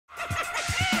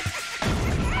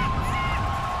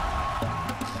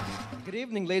Good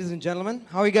evening, ladies and gentlemen.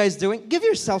 How are you guys doing? Give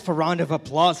yourself a round of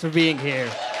applause for being here.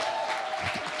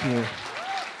 Thank you.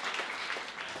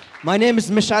 My name is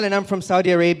Mish'al and I'm from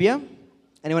Saudi Arabia.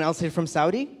 Anyone else here from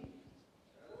Saudi?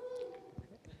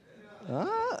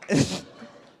 Ah.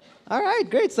 All right,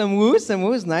 great. Some woos.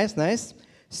 Nice, nice.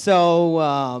 So,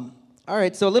 all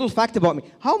right, so a little fact about me.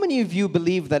 How many of you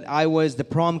believe that I was the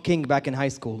prom king back in high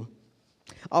school?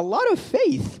 A lot of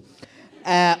faith.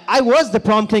 I was the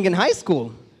prom king in high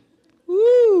school.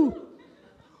 Woo!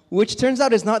 Which turns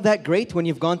out is not that great when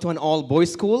you've gone to an all-boys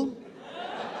school.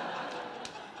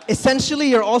 Essentially,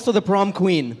 you're also the prom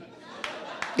queen.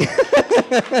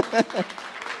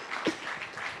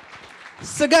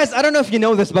 So guys, I don't know if you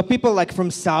know this, but people like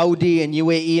from Saudi and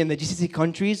UAE and the GCC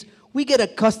countries, we get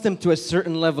accustomed to a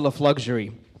certain level of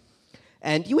luxury.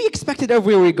 And we expect it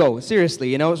everywhere we go, seriously,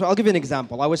 you know? So I'll give you an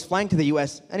example. I was flying to the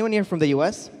US. Anyone here from the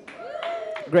US?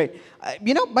 Great.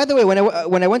 You know, by the way,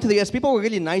 when I went to the US, people were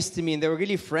really nice to me and they were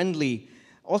really friendly.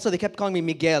 Also, they kept calling me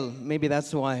Miguel. Maybe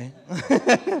that's why.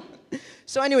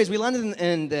 So anyways, we landed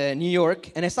in New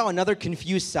York and I saw another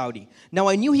confused Saudi. Now,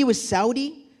 I knew he was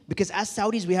Saudi because as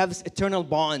Saudis, we have this eternal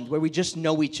bond where we just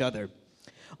know each other.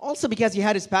 Also because he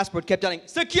had his passport, kept telling,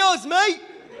 "Secures, mate!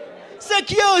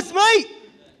 Secures, mate!"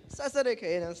 So I said,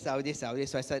 okay, you know, Saudi.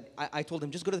 So I said, I told him,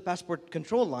 just go to the passport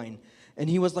control line. And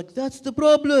he was like, that's the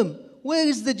problem. Where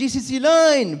is the GCC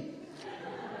line?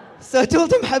 So I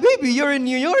told him, Habibi, you're in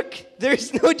New York.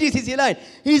 There's no GCC line.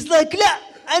 He's like,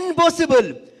 la,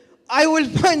 impossible. I will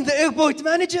find the airport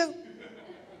manager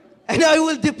and I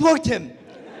will deport him.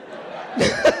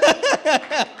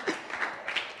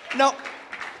 Now,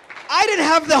 I didn't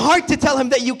have the heart to tell him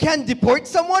that you can't deport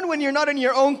someone when you're not in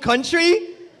your own country.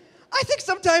 I think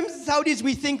sometimes Saudis,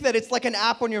 we think that it's like an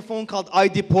app on your phone called I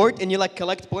Deport, and you like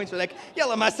collect points. We're like,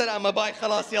 yalla ma salama, bye,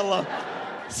 khalas, yalla.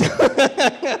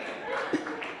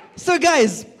 So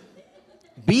guys,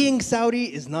 being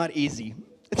Saudi is not easy.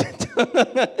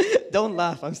 Don't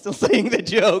laugh, I'm still saying the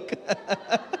joke.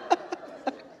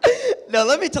 Now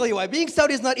let me tell you why. Being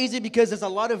Saudi is not easy because there's a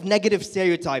lot of negative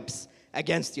stereotypes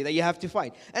against you that you have to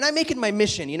fight. And I make it my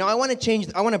mission, you know, I want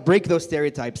to break those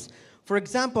stereotypes. For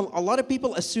example, a lot of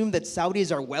people assume that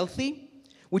Saudis are wealthy,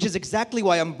 which is exactly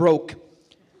why I'm broke.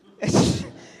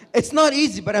 It's not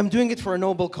easy, but I'm doing it for a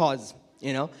noble cause,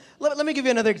 you know? Let me give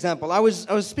you another example. I was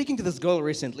speaking to this girl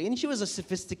recently, and she was a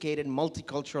sophisticated,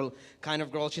 multicultural kind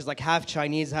of girl. She's like half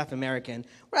Chinese, half American.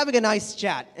 We're having a nice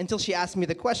chat until she asked me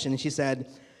the question, and she said,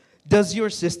 "Does your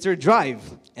sister drive?"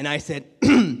 And I said,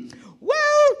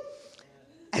 well,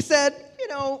 I said, you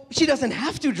know, she doesn't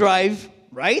have to drive,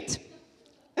 right?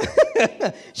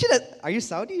 She does. Are you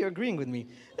Saudi? You're agreeing with me.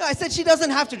 No, I said she doesn't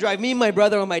have to drive. Me, my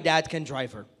brother, or my dad can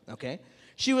drive her, okay?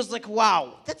 She was like,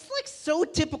 wow, that's like so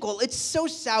typical. It's so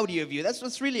Saudi of you. That's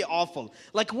what's really awful.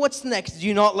 Like, what's next? Do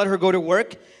you not let her go to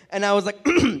work? And I was like,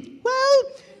 well,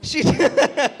 she...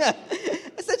 I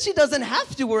said she doesn't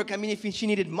have to work. I mean, if she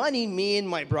needed money, me and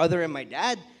my brother and my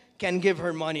dad can give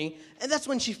her money. And that's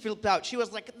when she flipped out. She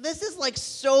was like, this is like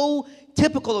so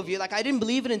typical of you. Like, I didn't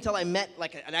believe it until I met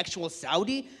like an actual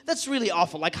Saudi. That's really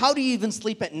awful. Like, how do you even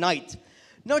sleep at night?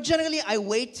 No, generally, I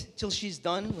wait till she's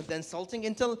done with the insulting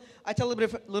until I tell a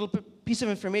little piece of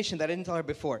information that I didn't tell her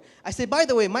before. I say, by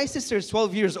the way, my sister is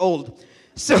 12 years old.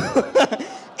 So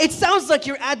it sounds like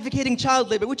you're advocating child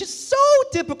labor, which is so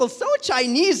typical, so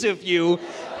Chinese of you.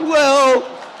 Well,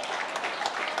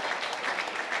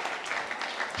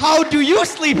 how do you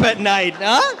sleep at night,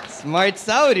 huh? Smart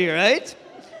Saudi, right?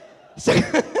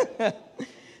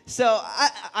 So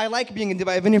I like being in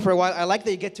Dubai. I've been here for a while. I like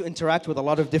that you get to interact with a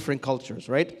lot of different cultures,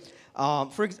 right?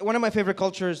 One of my favorite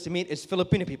cultures to meet is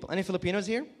Filipino people. Any Filipinos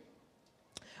here?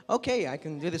 Okay, I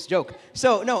can do this joke.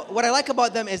 So, no, what I like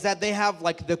about them is that they have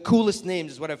like the coolest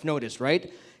names is what I've noticed,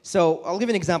 right? So, I'll give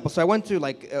you an example. So, I went to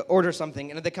like order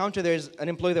something, and at the counter there's an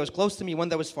employee that was close to me, one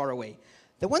that was far away.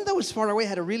 The one that was far away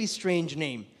had a really strange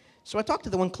name. So, I talked to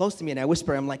the one close to me and I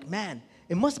whisper, I'm like, man,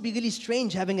 it must be really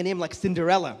strange having a name like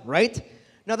Cinderella, right?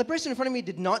 Now, the person in front of me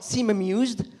did not seem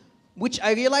amused, which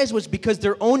I realized was because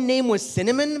their own name was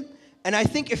Cinnamon, and I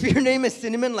think if your name is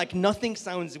Cinnamon, like nothing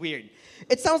sounds weird.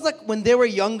 It sounds like when they were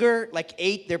younger, like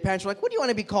 8, their parents were like, what do you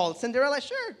want to be called? Cinderella?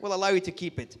 Sure, we'll allow you to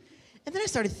keep it. And then I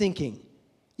started thinking,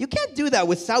 you can't do that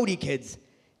with Saudi kids.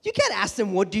 You can't ask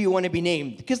them, what do you want to be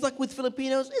named? Because like with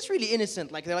Filipinos, it's really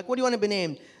innocent. Like they're like, what do you want to be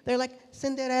named? They're like,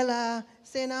 Cinderella,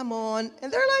 Cinnamon.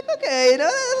 And they're like, okay,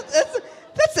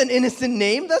 that's an innocent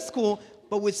name, that's cool.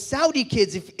 But with Saudi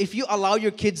kids, if you allow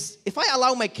your kids, if I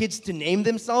allow my kids to name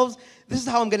themselves, this is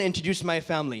how I'm going to introduce my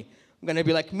family. I'm going to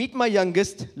be like, meet my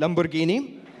youngest,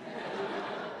 Lamborghini.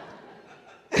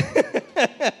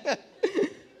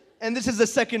 And And this is the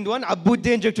second one, Abood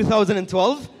Danger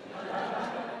 2012.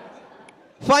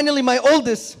 Finally, my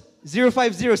oldest,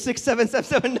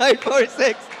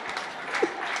 05067777946.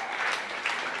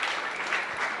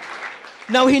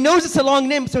 Now he knows it's a long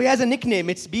name, so he has a nickname.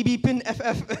 It's BB Pin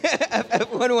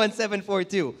FF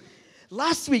 11742.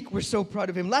 Last week, we're so proud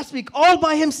of him. Last week, all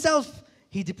by himself,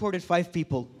 he deported 5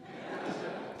 people.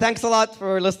 Thanks a lot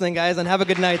for listening, guys, and have a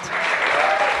good night.